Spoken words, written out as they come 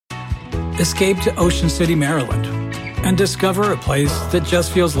Escape to Ocean City, Maryland, and discover a place that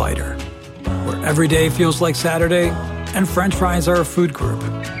just feels lighter, where every day feels like Saturday and French fries are a food group,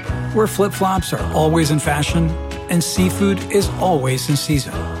 where flip-flops are always in fashion and seafood is always in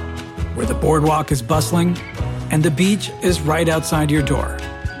season, where the boardwalk is bustling and the beach is right outside your door,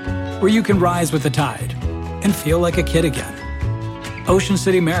 where you can rise with the tide and feel like a kid again. Ocean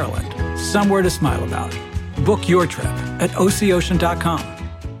City, Maryland, somewhere to smile about. Book your trip at OCOcean.com.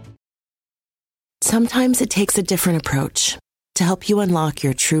 Sometimes it takes a different approach to help you unlock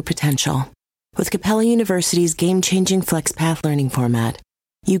your true potential. With Capella University's game-changing FlexPath learning format,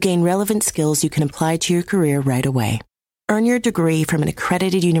 you gain relevant skills you can apply to your career right away. Earn your degree from an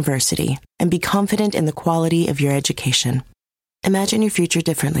accredited university and be confident in the quality of your education. Imagine your future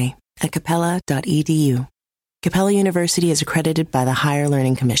differently at capella.edu. Capella University is accredited by the Higher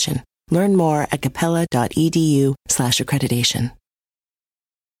Learning Commission. Learn more at capella.edu/accreditation.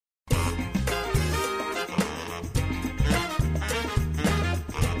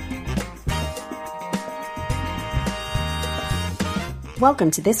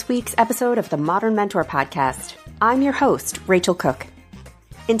 Welcome to this week's episode of the Modern Mentor Podcast. I'm your host, Rachel Cook.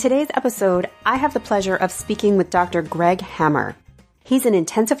 In today's episode, I have the pleasure of speaking with Dr. Greg Hammer. He's an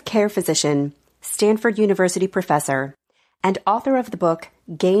intensive care physician, Stanford University professor, and author of the book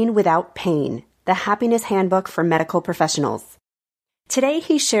Gain Without Pain, The Happiness Handbook for Medical Professionals. Today,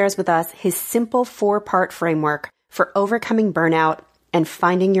 he shares with us his simple 4-part framework for overcoming burnout and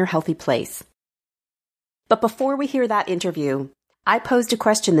finding your healthy place. But before we hear that interview, I posed a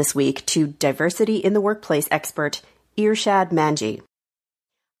question this week to diversity in the workplace expert Irshad Manji.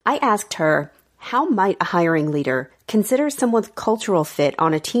 I asked her, how might a hiring leader consider someone's cultural fit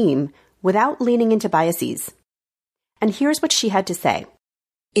on a team without leaning into biases? And here's what she had to say.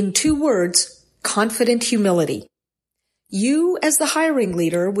 In 2 words, confident humility. You, as the hiring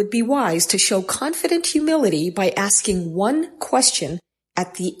leader, would be wise to show confident humility by asking one question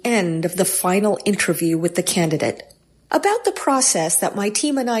at the end of the final interview with the candidate. About the process that my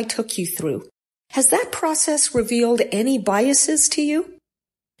team and I took you through, has that process revealed any biases to you?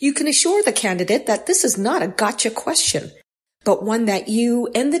 You can assure the candidate that this is not a gotcha question, but one that you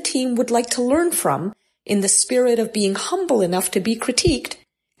and the team would like to learn from in the spirit of being humble enough to be critiqued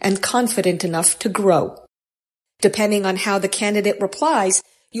and confident enough to grow. Depending on how the candidate replies,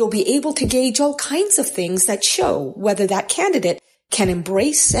 you'll be able to gauge all kinds of things that show whether that candidate can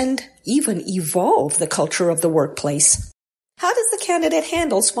embrace and even evolve the culture of the workplace. How does the candidate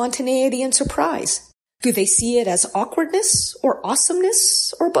handle spontaneity and surprise? Do they see it as awkwardness or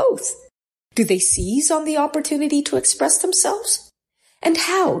awesomeness or both? Do they seize on the opportunity to express themselves? And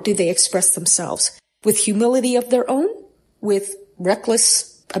how do they express themselves? With humility of their own? With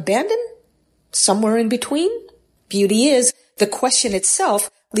reckless abandon? Somewhere in between? Beauty is, the question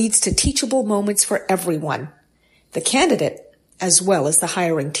itself leads to teachable moments for everyone, the candidate as well as the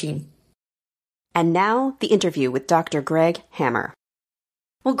hiring team. And now, the interview with Dr. Greg Hammer.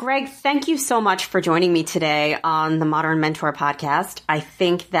 Well, Greg, thank you so much for joining me today on the Modern Mentor Podcast. I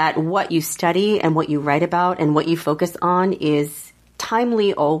think that what you study and what you write about and what you focus on is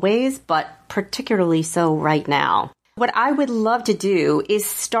timely always, but particularly so right now. What I would love to do is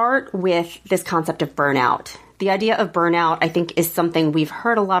start with this concept of burnout. The idea of burnout, I think, is something we've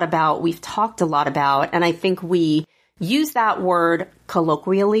heard a lot about, we've talked a lot about, and I think we use that word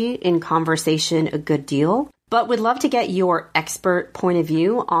colloquially in conversation a good deal, but would love to get your expert point of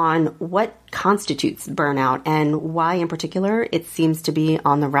view on what constitutes burnout and why in particular it seems to be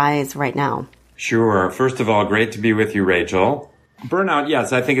on the rise right now. Sure. First of all, great to be with you, Rachel. Burnout,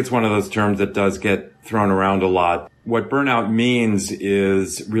 yes, I think it's one of those terms that does get thrown around a lot. What burnout means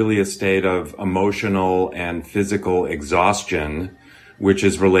is really a state of emotional and physical exhaustion, which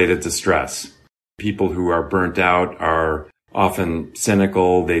is related to stress. People who are burnt out are often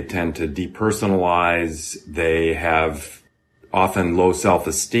cynical. They tend to depersonalize. They have often low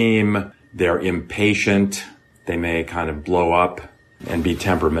self-esteem. They're impatient. They may kind of blow up and be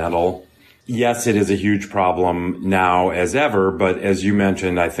temperamental. Yes, it is a huge problem now as ever, but as you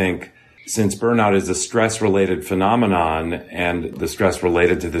mentioned, I think since burnout is a stress-related phenomenon and the stress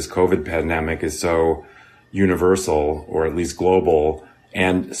related to this COVID pandemic is so universal, or at least global,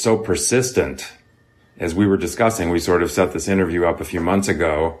 and so persistent, as we were discussing, we sort of set this interview up a few months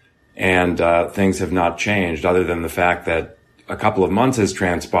ago, and things have not changed other than the fact that a couple of months has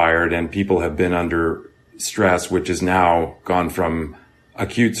transpired and people have been under stress, which has now gone from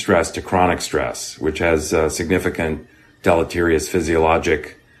acute stress to chronic stress, which has significant deleterious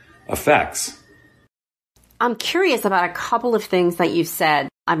physiologic effects. I'm curious about a couple of things that you've said.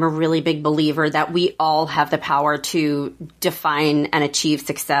 I'm a really big believer that we all have the power to define and achieve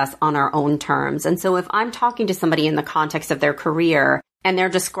success on our own terms. And so if I'm talking to somebody in the context of their career and they're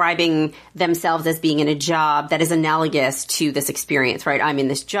describing themselves as being in a job that is analogous to this experience, right? I'm in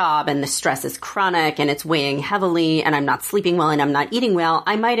this job and the stress is chronic and it's weighing heavily and I'm not sleeping well and I'm not eating well,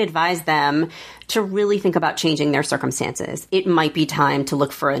 I might advise them to really think about changing their circumstances. It might be time to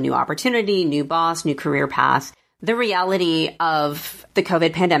look for a new opportunity, new boss, new career path. The reality of the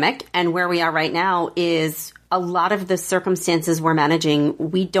COVID pandemic and where we are right now is a lot of the circumstances we're managing,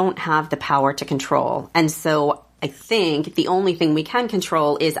 we don't have the power to control. And so I think the only thing we can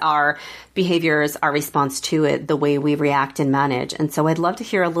control is our behaviors, our response to it, the way we react and manage. And so I'd love to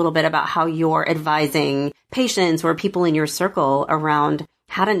hear a little bit about how you're advising patients or people in your circle around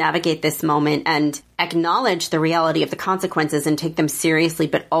how to navigate this moment and acknowledge the reality of the consequences and take them seriously,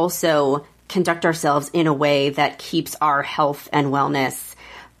 but also conduct ourselves in a way that keeps our health and wellness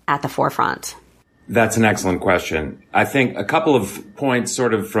at the forefront. That's an excellent question. I think a couple of points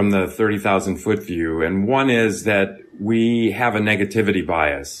sort of from the 30,000 foot view. And one is that we have a negativity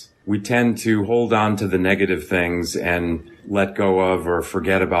bias. We tend to hold on to the negative things and let go of or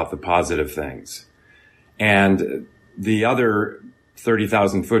forget about the positive things. And the other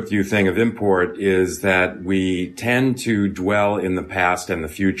 30,000 foot view thing of import is that we tend to dwell in the past and the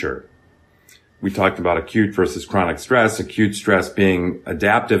future. We talked about acute versus chronic stress, acute stress being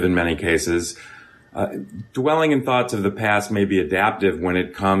adaptive in many cases. Dwelling in thoughts of the past may be adaptive when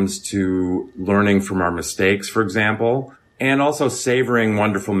it comes to learning from our mistakes, for example, and also savoring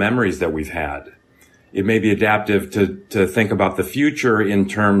wonderful memories that we've had. It may be adaptive to think about the future in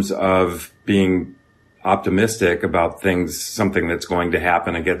terms of being optimistic about something that's going to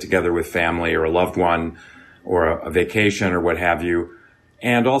happen, a get together with family or a loved one or a vacation or what have you.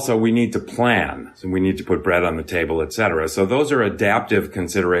 And also we need to plan. So we need to put bread on the table, etc. So those are adaptive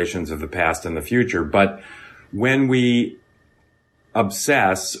considerations of the past and the future. But when we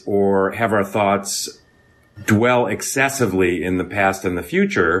obsess or have our thoughts dwell excessively in the past and the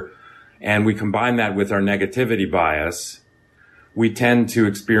future, and we combine that with our negativity bias, we tend to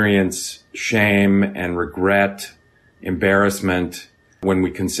experience shame and regret, embarrassment when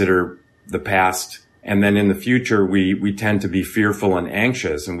we consider the past. And then in the future, we tend to be fearful and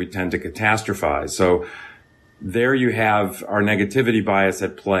anxious and we tend to catastrophize. So there you have our negativity bias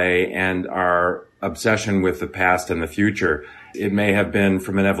at play and our obsession with the past and the future. It may have been,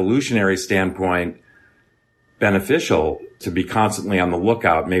 from an evolutionary standpoint, beneficial to be constantly on the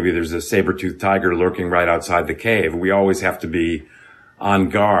lookout. Maybe there's a saber-toothed tiger lurking right outside the cave. We always have to be on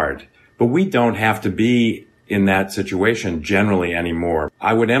guard. But we don't have to be in that situation generally anymore.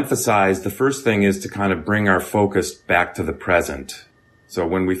 I would emphasize the first thing is to kind of bring our focus back to the present. So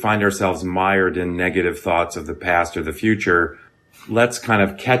when we find ourselves mired in negative thoughts of the past or the future, let's kind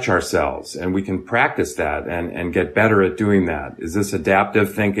of catch ourselves, and we can practice that and get better at doing that. Is this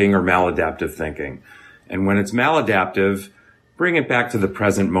adaptive thinking or maladaptive thinking? And when it's maladaptive, bring it back to the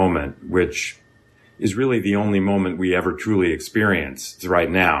present moment, which is really the only moment we ever truly experience. It's right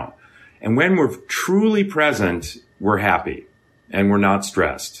now. And when we're truly present, we're happy and we're not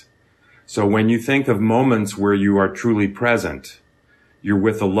stressed. So when you think of moments where you are truly present, you're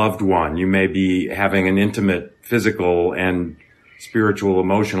with a loved one, you may be having an intimate physical and spiritual,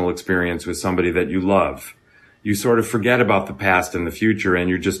 emotional experience with somebody that you love. You sort of forget about the past and the future and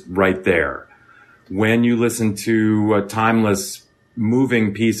you're just right there. When you listen to a timeless,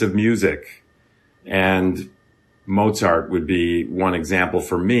 moving piece of music, and Mozart would be one example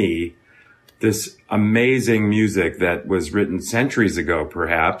for me, this amazing music that was written centuries ago,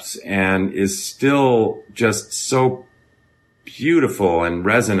 perhaps, and is still just so beautiful and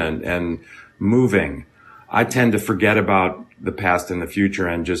resonant and moving. I tend to forget about the past and the future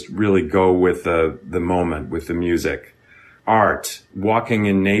and just really go with the moment, with the music. Art, walking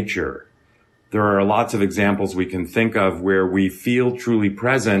in nature. There are lots of examples we can think of where we feel truly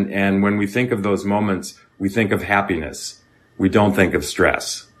present, and when we think of those moments, we think of happiness. We don't think of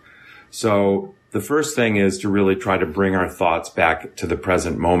stress. So the first thing is to really try to bring our thoughts back to the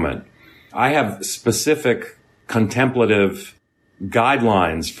present moment. I have specific contemplative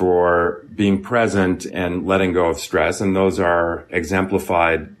guidelines for being present and letting go of stress, and those are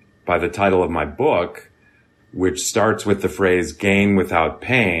exemplified by the title of my book, which starts with the phrase gain without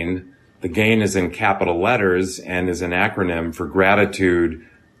pain. The gain is in capital letters and is an acronym for gratitude,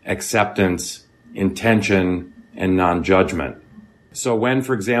 acceptance, intention, and non-judgment. So when,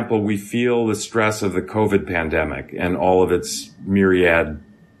 for example, we feel the stress of the COVID pandemic and all of its myriad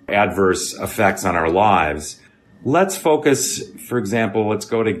adverse effects on our lives, let's focus, for example, let's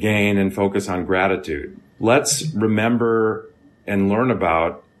go to gain and focus on gratitude. Let's remember and learn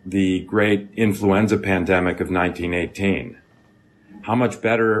about the great influenza pandemic of 1918. How much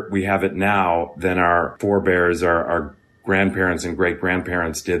better we have it now than our forebears, our grandparents and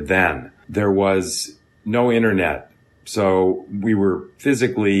great-grandparents did then. There was no internet, so we were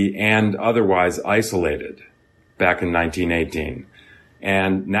physically and otherwise isolated back in 1918.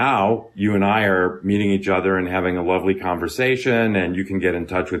 And now you and I are meeting each other and having a lovely conversation, and you can get in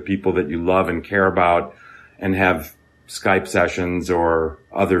touch with people that you love and care about and have Skype sessions or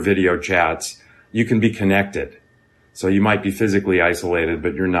other video chats. You can be connected. So you might be physically isolated,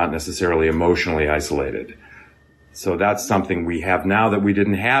 but you're not necessarily emotionally isolated. So that's something we have now that we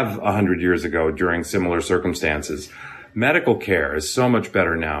didn't have 100 years ago during similar circumstances. Medical care is so much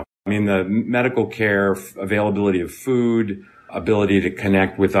better now. I mean, the medical care, availability of food, ability to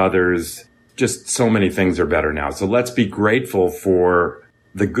connect with others, just so many things are better now. So let's be grateful for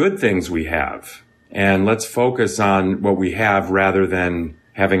the good things we have. And let's focus on what we have rather than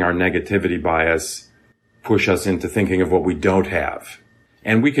having our negativity bias push us into thinking of what we don't have.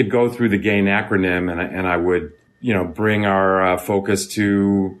 And we could go through the GAIN acronym and I would, bring our focus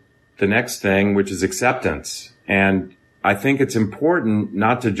to the next thing, which is acceptance. And I think it's important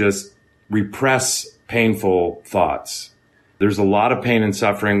not to just repress painful thoughts. There's a lot of pain and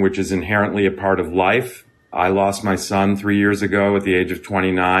suffering, which is inherently a part of life. I lost my son 3 years ago at the age of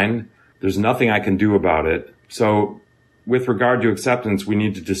 29. There's nothing I can do about it. So with regard to acceptance, we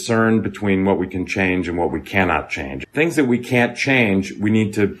need to discern between what we can change and what we cannot change. Things that we can't change, we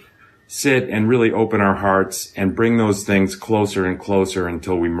need to sit and really open our hearts and bring those things closer and closer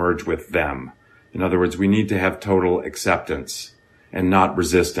until we merge with them. In other words, we need to have total acceptance and not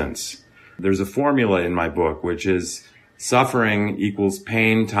resistance. There's a formula in my book, which is suffering equals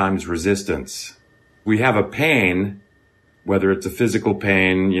pain times resistance. We have a pain, whether it's a physical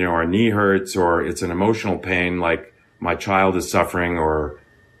pain, our knee hurts, or it's an emotional pain like my child is suffering or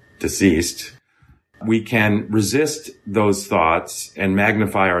deceased. We can resist those thoughts and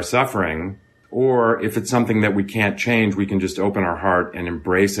magnify our suffering, or if it's something that we can't change, we can just open our heart and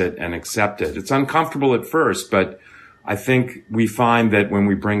embrace it and accept it. It's uncomfortable at first, but I think we find that when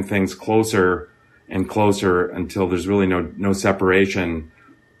we bring things closer and closer until there's really no separation,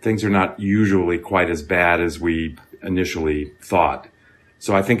 things are not usually quite as bad as we initially thought.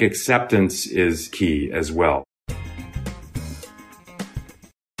 So I think acceptance is key as well.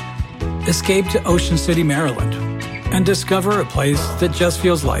 Escape to Ocean City, Maryland, and discover a place that just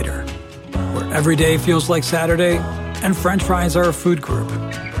feels lighter, where every day feels like Saturday and French fries are a food group,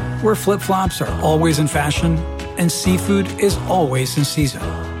 where flip-flops are always in fashion and seafood is always in season,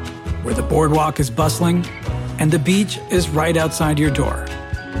 where the boardwalk is bustling and the beach is right outside your door,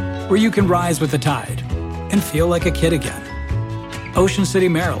 where you can rise with the tide and feel like a kid again. Ocean City,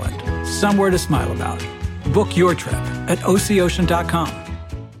 Maryland, somewhere to smile about. Book your trip at OCOcean.com.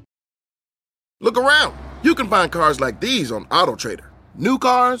 Look around. You can find cars like these on AutoTrader. New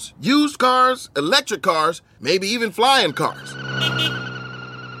cars, used cars, electric cars, maybe even flying cars.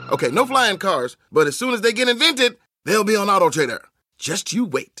 Okay, no flying cars, but as soon as they get invented, they'll be on AutoTrader. Just you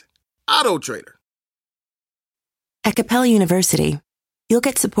wait. AutoTrader. At Capella University, you'll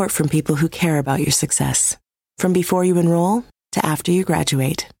get support from people who care about your success. From before you enroll to after you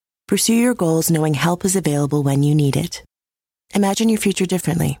graduate, pursue your goals knowing help is available when you need it. Imagine your future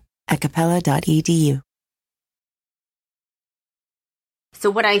differently at capella.edu. So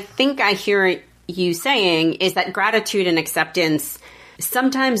what I think I hear you saying is that gratitude and acceptance,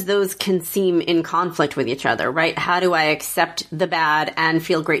 sometimes those can seem in conflict with each other, right? How do I accept the bad and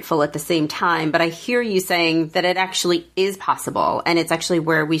feel grateful at the same time? But I hear you saying that it actually is possible, and it's actually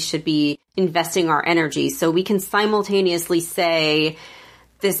where we should be investing our energy. So we can simultaneously say,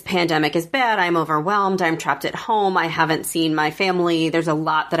 this pandemic is bad, I'm overwhelmed, I'm trapped at home, I haven't seen my family, there's a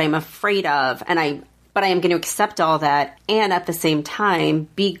lot that I'm afraid of, but I am going to accept all that, and at the same time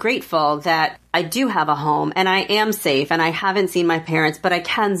be grateful that I do have a home and I am safe and I haven't seen my parents, but I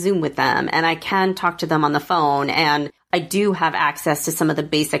can Zoom with them and I can talk to them on the phone, and I do have access to some of the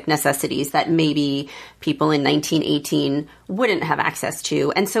basic necessities that maybe people in 1918 wouldn't have access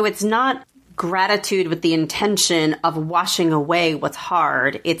to. And so it's not gratitude with the intention of washing away what's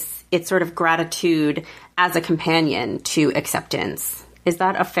hard. It's sort of gratitude as a companion to acceptance. Is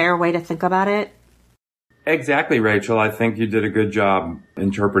that a fair way to think about it? Exactly, Rachel. I think you did a good job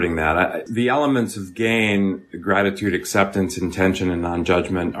interpreting that. The elements of GAIN, gratitude, acceptance, intention, and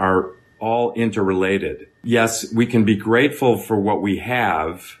non-judgment, are all interrelated. Yes, we can be grateful for what we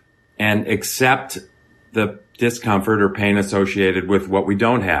have and accept the discomfort or pain associated with what we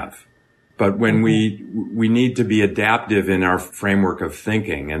don't have. But when we need to be adaptive in our framework of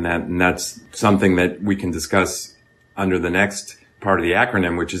thinking, and that's something that we can discuss under the next part of the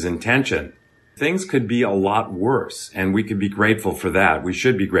acronym, which is intention. Things could be a lot worse, and we could be grateful for that. We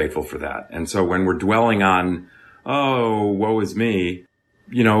should be grateful for that. And so when we're dwelling on, oh, woe is me,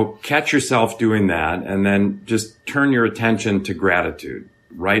 catch yourself doing that and then just turn your attention to gratitude.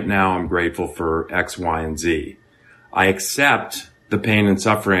 Right now, I'm grateful for X, Y, and Z. I accept the pain and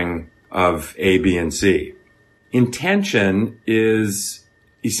suffering of A, B, and C. Intention is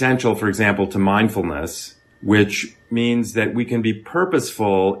essential, for example, to mindfulness, which means that we can be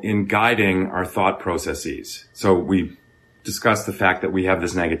purposeful in guiding our thought processes. So we discussed the fact that we have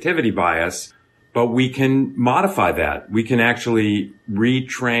this negativity bias, but we can modify that. We can actually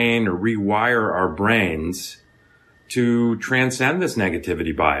retrain or rewire our brains to transcend this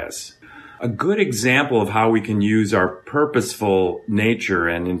negativity bias. A good example of how we can use our purposeful nature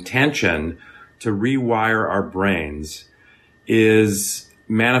and intention to rewire our brains is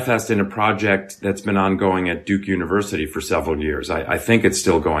manifest in a project that's been ongoing at Duke University for several years. I think it's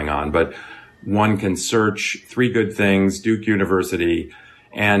still going on, but one can search 3 Good Things, Duke University,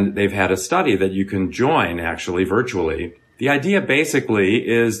 and they've had a study that you can join actually virtually. The idea basically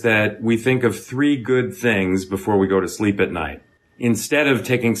is that we think of 3 good things before we go to sleep at night. Instead of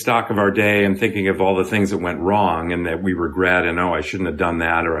taking stock of our day and thinking of all the things that went wrong and that we regret and, oh, I shouldn't have done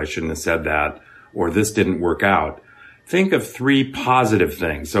that, or I shouldn't have said that, or this didn't work out. Think of 3 positive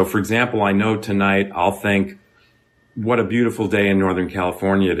things. So, for example, I know tonight I'll think, what a beautiful day in Northern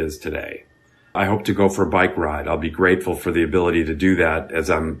California it is today. I hope to go for a bike ride. I'll be grateful for the ability to do that as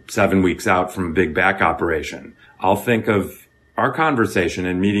I'm 7 weeks out from a big back operation. I'll think of our conversation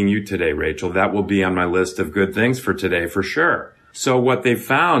and meeting you today, Rachel. That will be on my list of good things for today for sure. So what they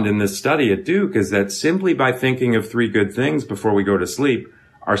found in this study at Duke is that simply by thinking of 3 good things before we go to sleep,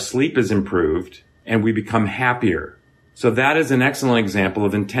 our sleep is improved and we become happier. So that is an excellent example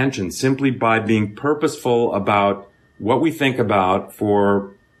of intention, simply by being purposeful about what we think about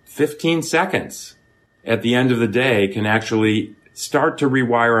for 15 seconds at the end of the day can actually start to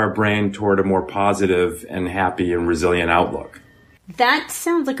rewire our brain toward a more positive and happy and resilient outlook. That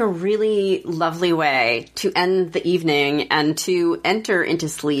sounds like a really lovely way to end the evening and to enter into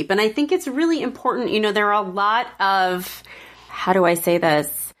sleep. And I think it's really important. There are a lot of, how do I say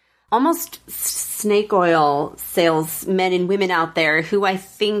this? Almost snake oil salesmen and women out there who I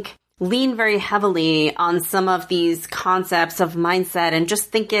think lean very heavily on some of these concepts of mindset and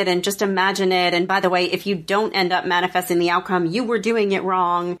just think it and just imagine it. And by the way, if you don't end up manifesting the outcome, you were doing it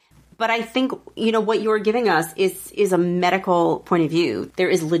wrong. But I think, what you're giving us is a medical point of view. There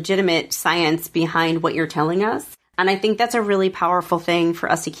is legitimate science behind what you're telling us. And I think that's a really powerful thing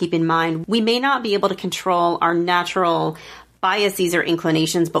for us to keep in mind. We may not be able to control our natural biases or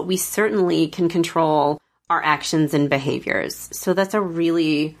inclinations, but we certainly can control our actions and behaviors. So that's a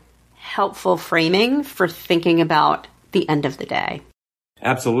really helpful framing for thinking about the end of the day.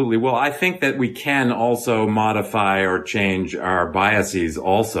 Absolutely. Well, I think that we can also modify or change our biases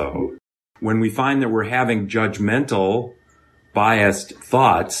also. When we find that we're having judgmental, biased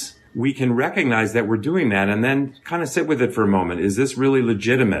thoughts, we can recognize that we're doing that and then kind of sit with it for a moment. Is this really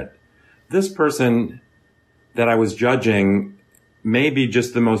legitimate? This person that I was judging may be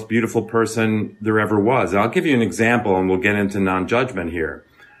just the most beautiful person there ever was. I'll give you an example and we'll get into non-judgment here.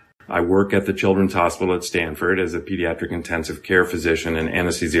 I work at the Children's Hospital at Stanford as a pediatric intensive care physician and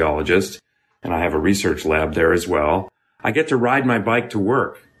anesthesiologist, and I have a research lab there as well. I get to ride my bike to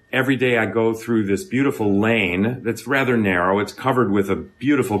work. Every day I go through this beautiful lane that's rather narrow. It's covered with a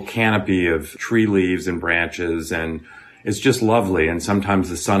beautiful canopy of tree leaves and branches, and it's just lovely. And sometimes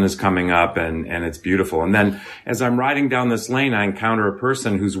the sun is coming up and it's beautiful. And then as I'm riding down this lane, I encounter a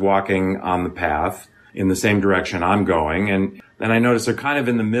person who's walking on the path in the same direction I'm going. And then I notice they're kind of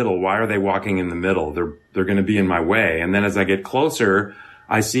in the middle. Why are they walking in the middle? They're going to be in my way. And then as I get closer,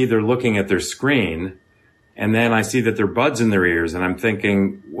 I see they're looking at their screen. And then I see that there are buds in their ears. And I'm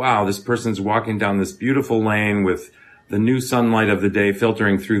thinking, wow, this person's walking down this beautiful lane with the new sunlight of the day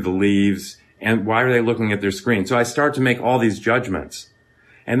filtering through the leaves. And why are they looking at their screen? So I start to make all these judgments.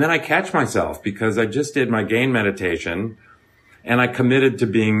 And then I catch myself because I just did my gain meditation and I committed to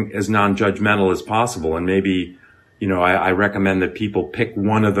being as non-judgmental as possible. And maybe, I recommend that people pick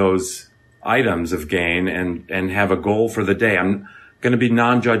one of those items of gain and have a goal for the day. I'm going to be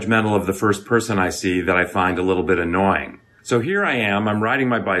non-judgmental of the first person I see that I find a little bit annoying. So here I am, I'm riding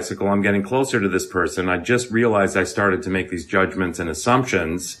my bicycle, I'm getting closer to this person. I just realized I started to make these judgments and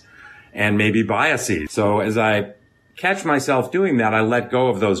assumptions and maybe biases. So as I catch myself doing that, I let go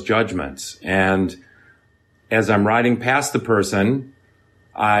of those judgments. And as I'm riding past the person,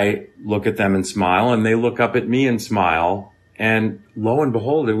 I look at them and smile, and they look up at me and smile. And lo and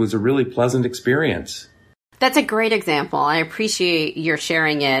behold, it was a really pleasant experience. That's a great example. I appreciate your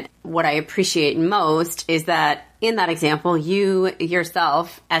sharing it. What I appreciate most is that in that example, you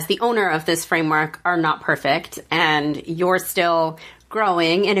yourself, as the owner of this framework, are not perfect, and you're still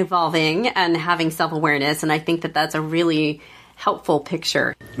growing and evolving and having self-awareness. And I think that that's a really helpful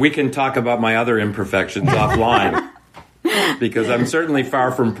picture. We can talk about my other imperfections offline, because I'm certainly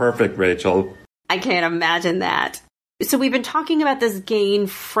far from perfect, Rachel. I can't imagine that. So we've been talking about this GAIN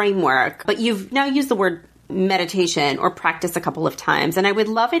framework, but you've now used the word meditation or practice a couple of times. And I would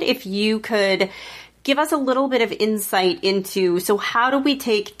love it if you could give us a little bit of insight into, so how do we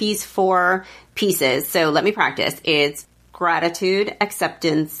take these 4 pieces? So let me practice. It's gratitude,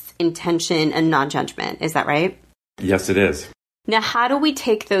 acceptance, intention, and non-judgment. Is that right? Yes, it is. Now, how do we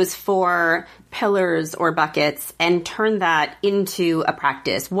take those 4 pillars or buckets and turn that into a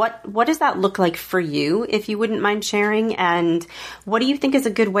practice? What does that look like for you, if you wouldn't mind sharing? And what do you think is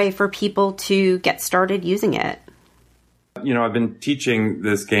a good way for people to get started using it? You know, I've been teaching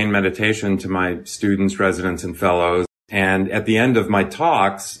this GAIN meditation to my students, residents, and fellows. And at the end of my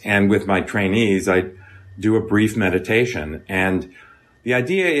talks and with my trainees, I do a brief meditation. And the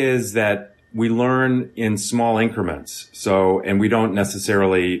idea is that we learn in small increments. So, and we don't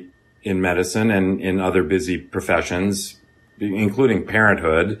necessarily in medicine and in other busy professions, including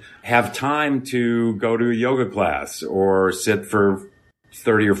parenthood, have time to go to a yoga class or sit for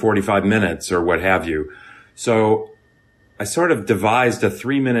 30 or 45 minutes or what have you. So I sort of devised a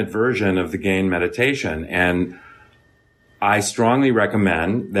 3-minute version of the GAIN meditation, and I strongly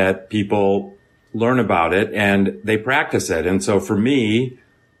recommend that people learn about it and they practice it. And so for me,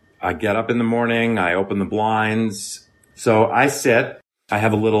 I get up in the morning, I open the blinds. So I sit, I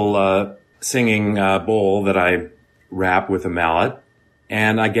have a little singing bowl that I wrap with a mallet,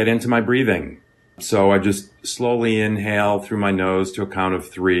 and I get into my breathing. So I just slowly inhale through my nose to a count of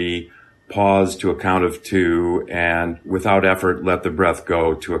 3, pause to a count of 2, and without effort, let the breath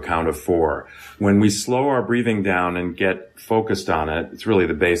go to a count of 4. When we slow our breathing down and get focused on it, it's really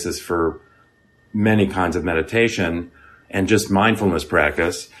the basis for many kinds of meditation and just mindfulness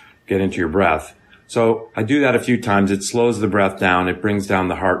practice. Get into your breath. So I do that a few times. It slows the breath down. It brings down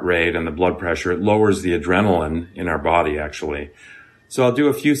the heart rate and the blood pressure. It lowers the adrenaline in our body, actually. So I'll do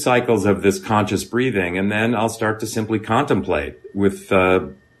a few cycles of this conscious breathing, and then I'll start to simply contemplate with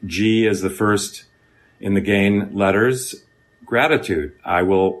G as the first in the GAIN letters, gratitude. I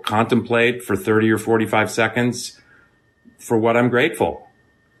will contemplate for 30 or 45 seconds for what I'm grateful.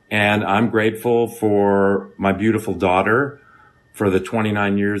 And I'm grateful for my beautiful daughter, for the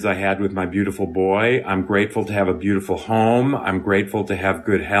 29 years I had with my beautiful boy. I'm grateful to have a beautiful home. I'm grateful to have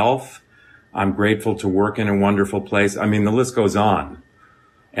good health. I'm grateful to work in a wonderful place. I mean, the list goes on.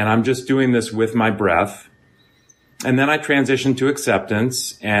 And I'm just doing this with my breath. And then I transition to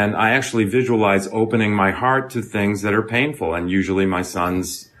acceptance, and I actually visualize opening my heart to things that are painful. And usually my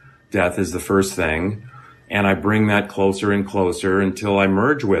son's death is the first thing. And I bring that closer and closer until I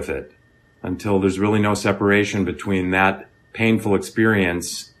merge with it, until there's really no separation between that painful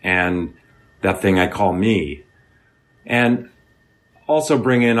experience and that thing I call me. And also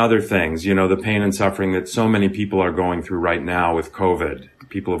bring in other things, you know, the pain and suffering that so many people are going through right now with COVID.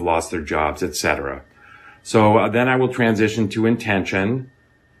 People have lost their jobs, etc. So then I will transition to intention,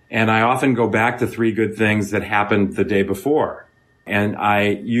 and I often go back to 3 good things that happened the day before. And I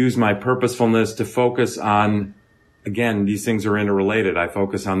use my purposefulness to focus on, again, these things are interrelated. I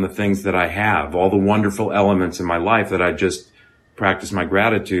focus on the things that I have, all the wonderful elements in my life that I just practice my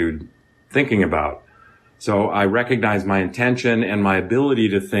gratitude thinking about. So I recognize my intention and my ability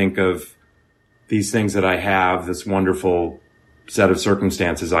to think of these things that I have, this wonderful set of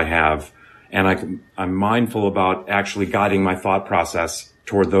circumstances I have. And I'm mindful about actually guiding my thought process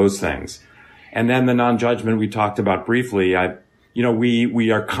toward those things. And then the non-judgment we talked about briefly,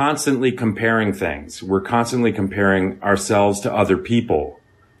 we are constantly comparing things. We're constantly comparing ourselves to other people.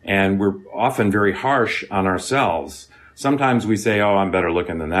 And we're often very harsh on ourselves. Sometimes we say, oh, I'm better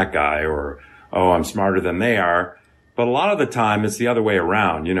looking than that guy, or, oh, I'm smarter than they are. But a lot of the time, it's the other way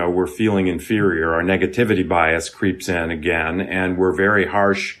around. You know, we're feeling inferior. Our negativity bias creeps in again, and we're very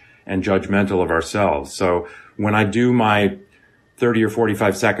harsh and judgmental of ourselves. So when I do my 30 or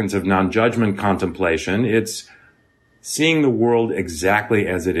 45 seconds of non-judgment contemplation, it's seeing the world exactly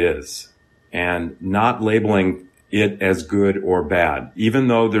as it is and not labeling it as good or bad. Even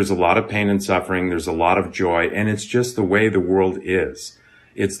though there's a lot of pain and suffering, there's a lot of joy, and it's just the way the world is.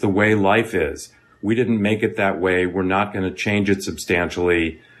 It's the way life is. We didn't make it that way. We're not going to change it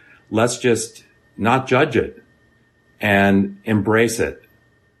substantially. Let's just not judge it and embrace it.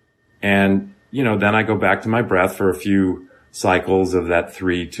 And, then I go back to my breath for a few cycles of that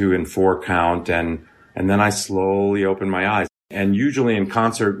 3, 2, and 4 count, and And then I slowly open my eyes. And usually in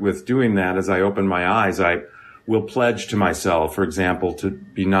concert with doing that, as I open my eyes, I will pledge to myself, for example, to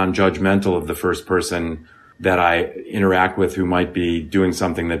be non-judgmental of the first person that I interact with who might be doing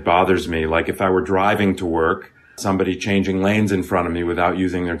something that bothers me. Like if I were driving to work, somebody changing lanes in front of me without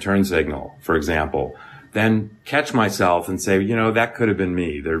using their turn signal, for example, then catch myself and say, that could have been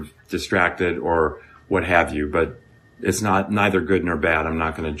me. They're distracted or what have you, but it's neither good nor bad. I'm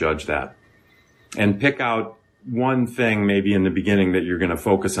not going to judge that. And pick out one thing maybe in the beginning that you're going to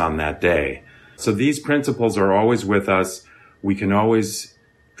focus on that day. So these principles are always with us. We can always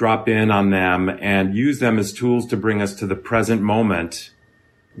drop in on them and use them as tools to bring us to the present moment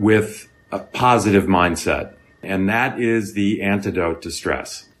with a positive mindset. And that is the antidote to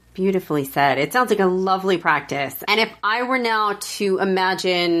stress. Beautifully said. It sounds like a lovely practice. And if I were now to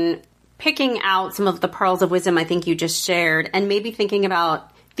imagine picking out some of the pearls of wisdom I think you just shared and maybe thinking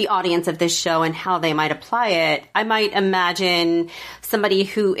about the audience of this show and how they might apply it, I might imagine somebody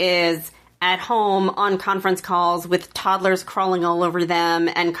who is at home on conference calls with toddlers crawling all over them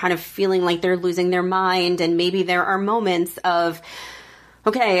and kind of feeling like they're losing their mind. And maybe there are moments of,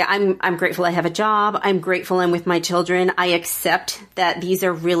 okay, I'm grateful I have a job. I'm grateful I'm with my children. I accept that these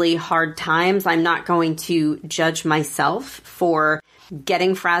are really hard times. I'm not going to judge myself for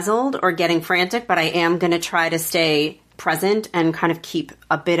getting frazzled or getting frantic, but I am going to try to stay present and kind of keep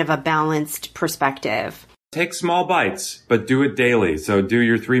a bit of a balanced perspective. Take small bites, but do it daily. So do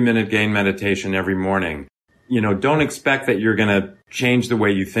your 3-minute gain meditation every morning. Don't expect that you're going to change the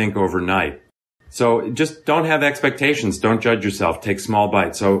way you think overnight. So just don't have expectations. Don't judge yourself. Take small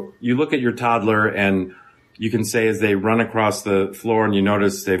bites. So you look at your toddler and you can say as they run across the floor and you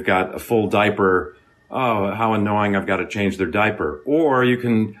notice they've got a full diaper, oh, how annoying, I've got to change their diaper. Or you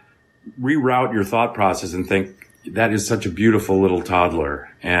can reroute your thought process and think, that is such a beautiful little toddler.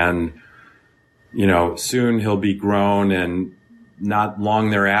 And, soon he'll be grown and not long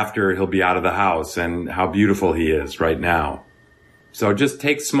thereafter he'll be out of the house, and how beautiful he is right now. So just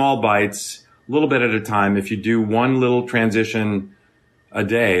take small bites, a little bit at a time. If you do one little transition a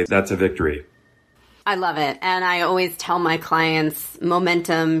day, that's a victory. I love it. And I always tell my clients,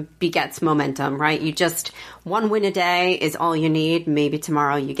 momentum begets momentum, right? One win a day is all you need. Maybe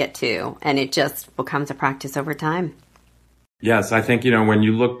tomorrow you get 2, and it just becomes a practice over time. Yes. I think, when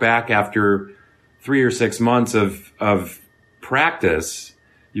you look back after 3 or 6 months of practice,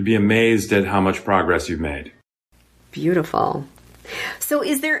 you'd be amazed at how much progress you've made. Beautiful. So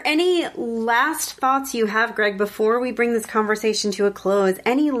is there any last thoughts you have, Greg, before we bring this conversation to a close?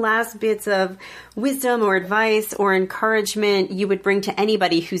 Any last bits of wisdom or advice or encouragement you would bring to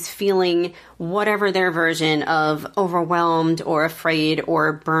anybody who's feeling whatever their version of overwhelmed or afraid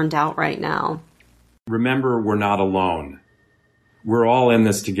or burned out right now? Remember, we're not alone. We're all in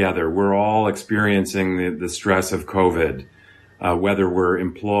this together. We're all experiencing the stress of COVID, whether we're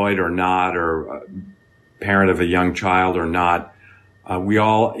employed or not, or a parent of a young child or not. We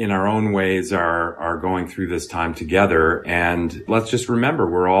all, in our own ways, are going through this time together. And let's just remember,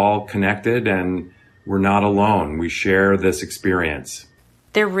 we're all connected and we're not alone. We share this experience.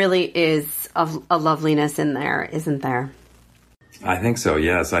 There really is a loveliness in there, isn't there? I think so,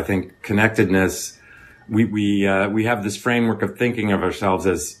 yes. I think connectedness, we have this framework of thinking of ourselves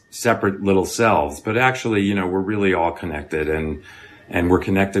as separate little selves, but actually, we're really all connected, and we're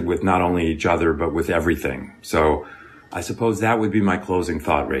connected with not only each other, but with everything. So I suppose that would be my closing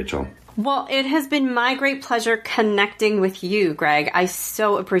thought, Rachel. Well, it has been my great pleasure connecting with you, Greg. I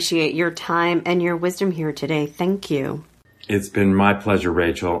so appreciate your time and your wisdom here today. Thank you. It's been my pleasure,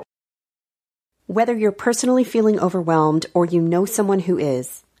 Rachel. Whether you're personally feeling overwhelmed or you know someone who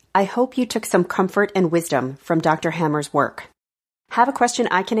is, I hope you took some comfort and wisdom from Dr. Hammer's work. Have a question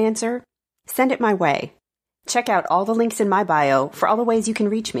I can answer? Send it my way. Check out all the links in my bio for all the ways you can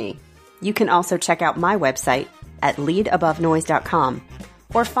reach me. You can also check out my website at leadabovenoise.com,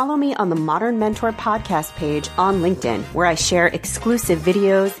 or follow me on the Modern Mentor podcast page on LinkedIn, where I share exclusive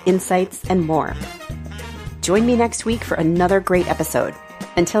videos, insights, and more. Join me next week for another great episode.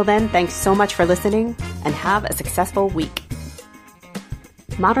 Until then, thanks so much for listening, and have a successful week.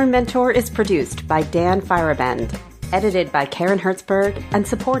 Modern Mentor is produced by Dan Feierabend, edited by Karen Hertzberg, and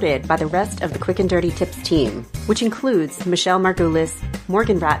supported by the rest of the Quick and Dirty Tips team, which includes Michelle Margulis,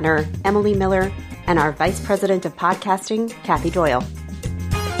 Morgan Ratner, Emily Miller, and our Vice President of Podcasting, Kathy Doyle.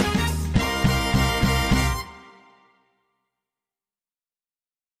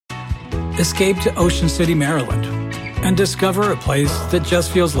 Escape to Ocean City, Maryland, and discover a place that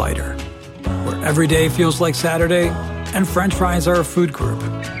just feels lighter, where every day feels like Saturday and French fries are a food group,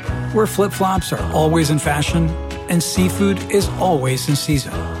 where flip-flops are always in fashion and seafood is always in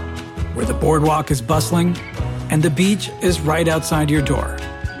season, where the boardwalk is bustling and the beach is right outside your door,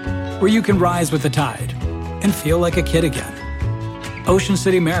 where you can rise with the tide and feel like a kid again. Ocean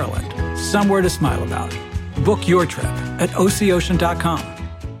City, Maryland, somewhere to smile about. Book your trip at OCOcean.com.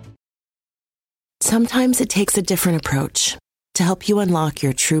 Sometimes it takes a different approach to help you unlock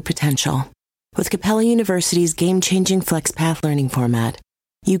your true potential. With Capella University's game-changing FlexPath learning format,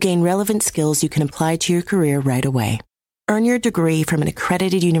 you gain relevant skills you can apply to your career right away. Earn your degree from an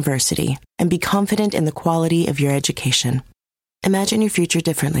accredited university and be confident in the quality of your education. Imagine your future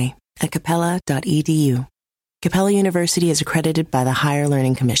differently at capella.edu. Capella University is accredited by the Higher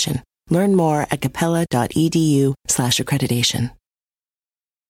Learning Commission. Learn more at capella.edu/accreditation.